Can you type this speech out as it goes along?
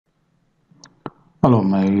Hello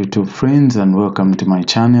my YouTube friends and welcome to my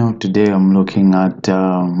channel. Today I'm looking at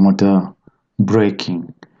motor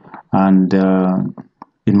braking, and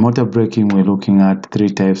in motor braking we're looking at three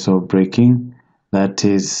types of braking. That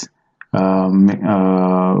is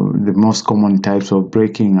the most common types of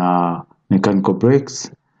braking are mechanical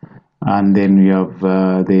brakes, and then we have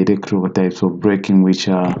the electrical types of braking, which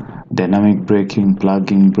are dynamic braking,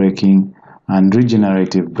 plug-in braking, and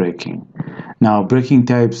regenerative braking. Now, braking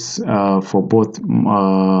types for both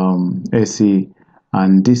AC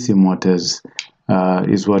and DC motors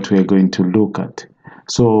is what we are going to look at.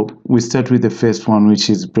 So we start with the first one,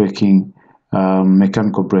 which is braking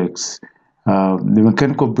mechanical brakes. The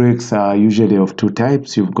mechanical brakes are usually of two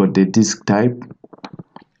types. You've got the disc type,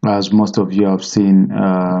 as most of you have seen,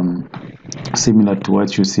 similar to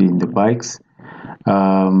what you see in the bikes.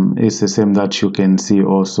 It's the same that you can see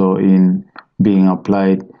also in being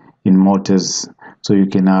applied in motors. So you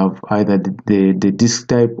can have either the disc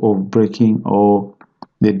type of braking or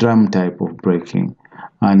the drum type of braking.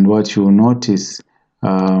 And what you'll notice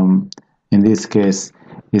in this case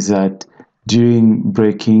is that during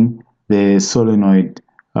braking, the solenoid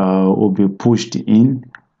will be pushed in,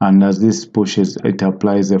 and as this pushes, it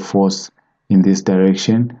applies a force in this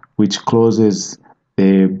direction, which closes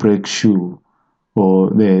the brake shoe,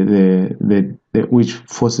 or which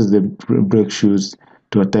forces the brake shoes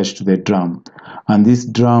to attach to the drum, and this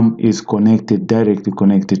drum is directly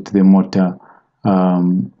connected to the motor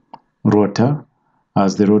rotor.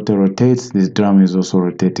 As the rotor rotates, this drum is also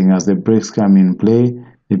rotating. As the brakes come in play,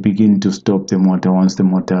 they begin to stop the motor once the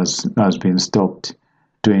motor has been stopped,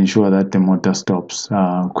 to ensure that the motor stops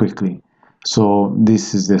quickly. So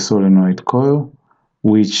this is the solenoid coil,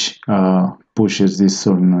 which pushes this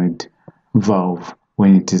solenoid valve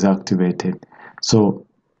when it is activated. So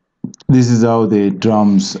this is how the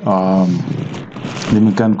drums, the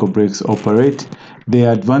mechanical brakes operate. The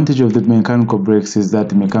advantage of the mechanical brakes is that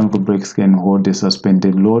the mechanical brakes can hold a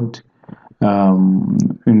suspended load,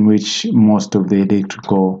 in which most of the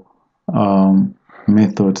electrical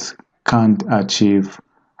methods can't achieve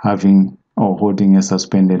having or holding a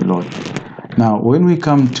suspended load. Now, when we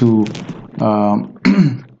come to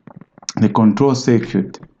the control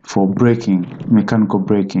circuit for braking, mechanical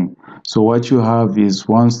braking, so what you have is,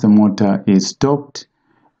 once the motor is stopped,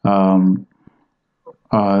 the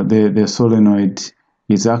solenoid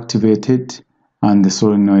is activated, and the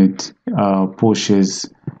solenoid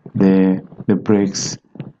pushes the brakes,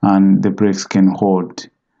 and the brakes can hold.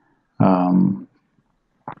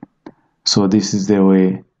 So this is the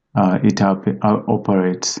way it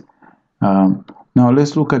operates. Now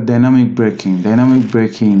let's look at dynamic braking. Dynamic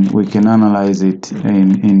braking, we can analyze it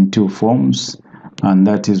in two forms, and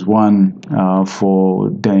that is one for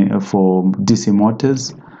DC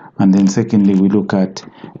motors, and then secondly we look at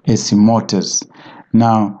AC motors.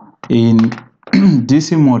 Now in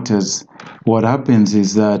DC motors, what happens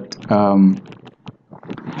is that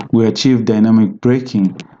we achieve dynamic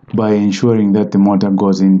braking by ensuring that the motor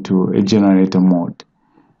goes into a generator mode.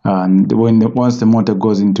 And once the motor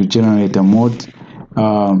goes into generator mode,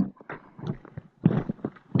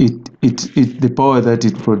 the power that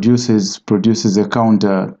it produces a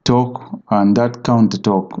counter torque, and that counter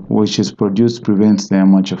torque which is produced prevents the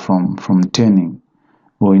armature from turning,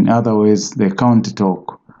 or in other words, the counter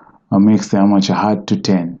torque makes the armature hard to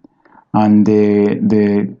turn, and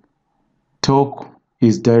the torque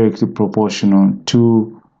is directly proportional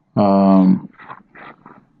to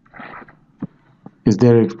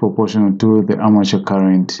the armature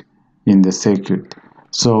current in the circuit.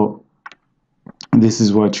 So this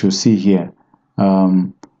is what you see here.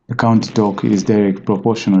 The counter torque is directly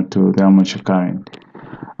proportional to the armature current,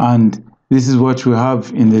 and this is what we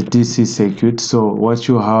have in the DC circuit. So what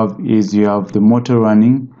you have is, you have the motor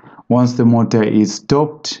running. Once the motor is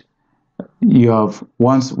stopped,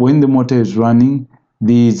 when the motor is running,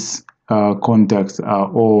 these contacts are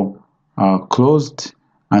all closed,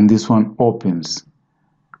 and this one opens.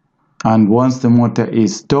 And once the motor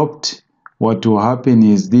is stopped, what will happen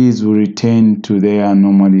is these will return to their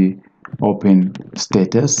normally open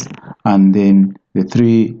status, and then the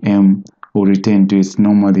 3M will return to its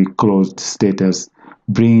normally closed status,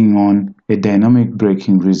 bringing on a dynamic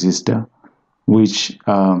braking resistor, which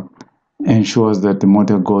ensures that the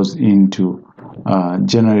motor goes into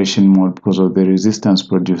generation mode because of the resistance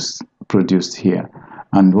produced here.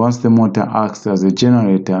 And once the motor acts as a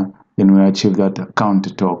generator, then we achieve that counter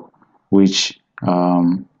torque, which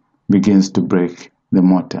begins to brake the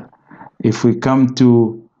motor. If we come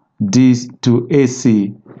to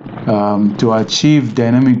AC, to achieve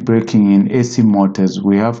dynamic braking in AC motors,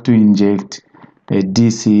 we have to inject a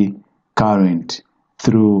DC current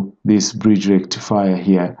through this bridge rectifier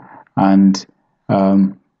here, and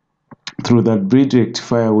through that bridge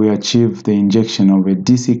rectifier we achieve the injection of a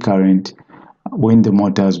DC current when the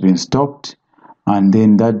motor has been stopped, and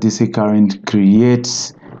then that DC current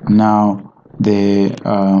creates now the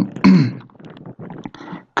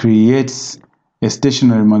creates a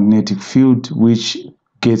stationary magnetic field which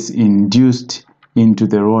gets induced into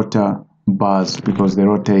the rotor bars, because the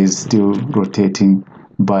rotor is still rotating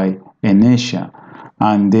by inertia.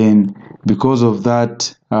 And then because of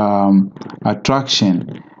that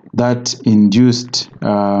attraction, that induced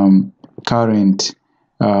current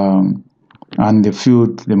and the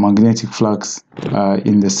field, the magnetic flux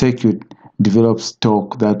in the circuit develops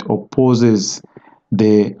torque that opposes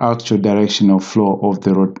the actual direction of flow of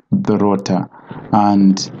the rotor,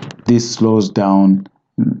 and this slows down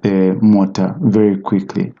the motor very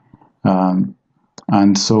quickly.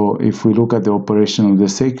 And so if we look at the operation of the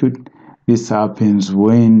circuit, this happens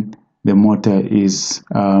when the motor is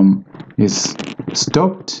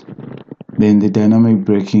stopped. Then the dynamic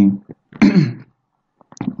braking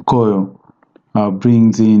coil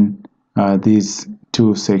brings in these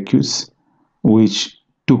two circuits,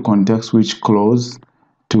 two contacts which close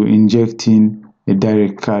to inject in a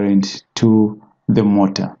direct current to the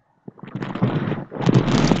motor,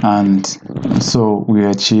 and so we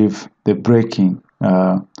achieve the braking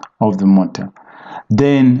of the motor.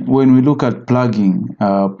 Then when we look at plugging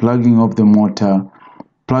of the motor,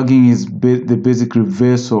 plugging is the basic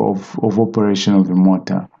reversal of operation of the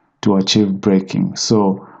motor to achieve braking.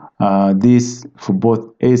 So this, for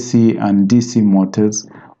both AC and DC motors,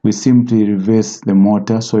 we simply reverse the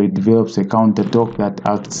motor so it develops a counter torque that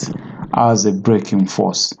acts as a braking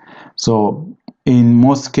force. So in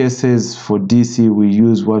most cases for DC, we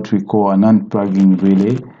use what we call an unplugging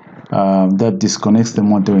relay that disconnects the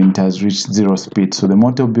motor when it has reached zero speed. So the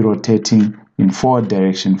motor will be rotating in forward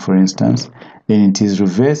direction, for instance, then it is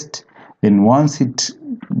reversed. Then once it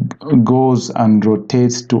goes and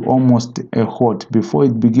rotates to almost a halt, before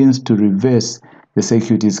it begins to reverse, the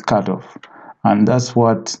circuit is cut off. And that's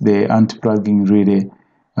what the anti-plugging relay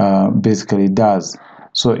basically does.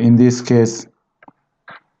 So in this case,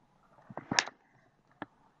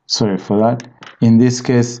 sorry for that, in this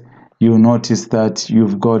case, you notice that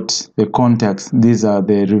you've got the contacts. These are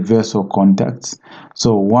the reversal contacts.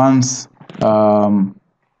 So once the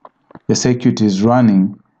circuit is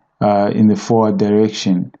running in the forward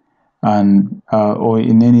direction, and or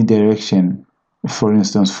in any direction, for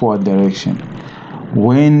instance forward direction,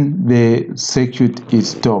 when the circuit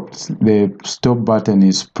is stopped, the stop button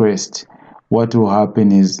is pressed, what will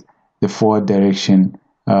happen is the forward direction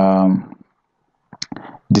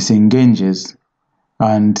disengages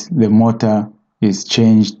and the motor is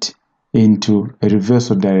changed into a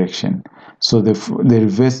reversal direction. So the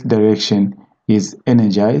reverse direction is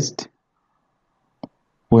energized.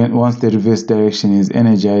 Once the reverse direction is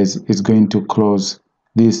energized, it's going to close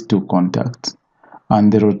these two contacts,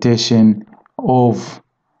 and the rotation of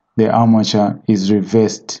the armature is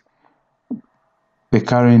reversed. The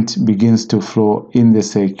current begins to flow in the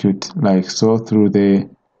circuit like so through the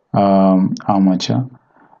armature,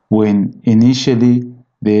 when initially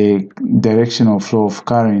the direction of flow of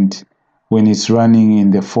current when it's running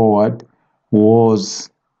in the forward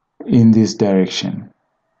was in this direction.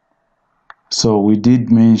 So we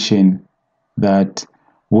did mention that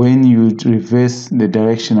when you reverse the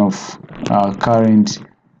direction of current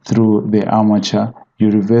through the armature,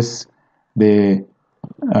 you reverse the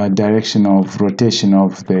direction of rotation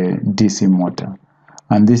of the DC motor.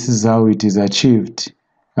 And this is how it is achieved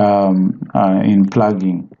in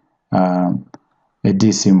plugging a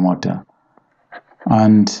DC motor.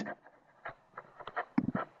 And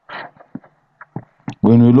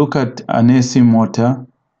when we look at an AC motor,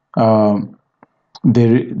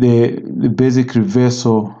 the basic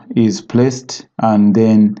reversal is placed, and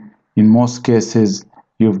then in most cases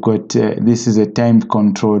you've got this is a time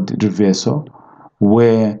controlled reversal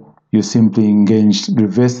where you simply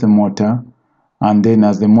reverse the motor, and then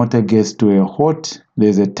as the motor gets to a halt,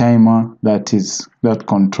 there's a timer that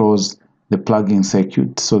controls the plugging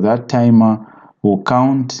circuit. So that timer will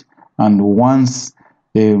count, and once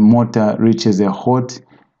the motor reaches a halt,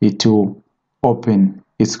 it will open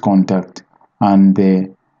its contact, and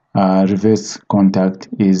the reverse contact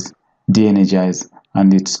is de-energized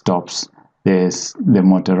and it stops the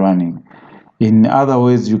motor running. In other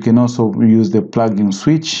ways, you can also use the plugging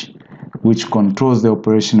switch, which controls the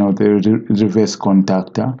operation of the reverse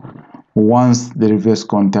contactor. Once the reverse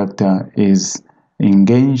contactor is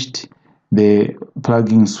engaged, the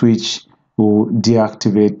plugging switch will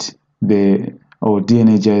deactivate or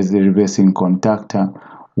de-energize the reversing contactor,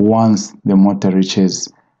 once the motor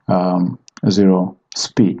reaches 0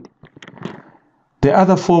 speed. The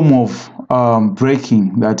other form of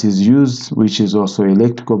braking that is used, which is also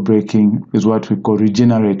electrical braking, is what we call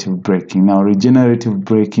regenerative braking. Now, regenerative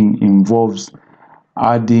braking involves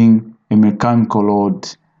adding a mechanical load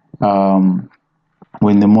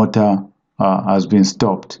when the motor has been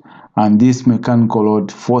stopped, and this mechanical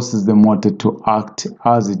load forces the motor to act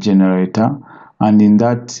as a generator, and in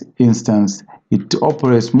that instance it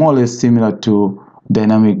operates more or less similar to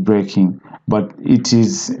dynamic braking, but it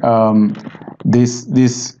is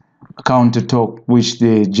this counter torque which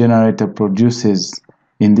the generator produces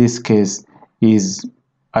in this case is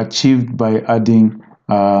achieved by adding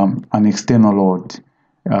an external load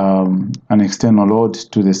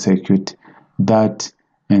to the circuit that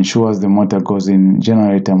ensures the motor goes in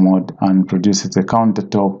generator mode and produces a counter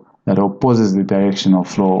torque that opposes the direction of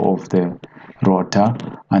flow of the rotor,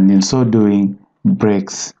 and in so doing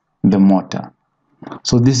brakes the motor.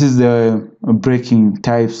 So this is the braking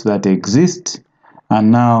types that exist,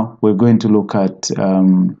 and now we're going to look at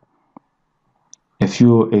a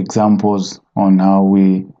few examples on how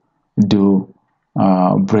we do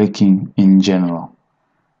braking in general.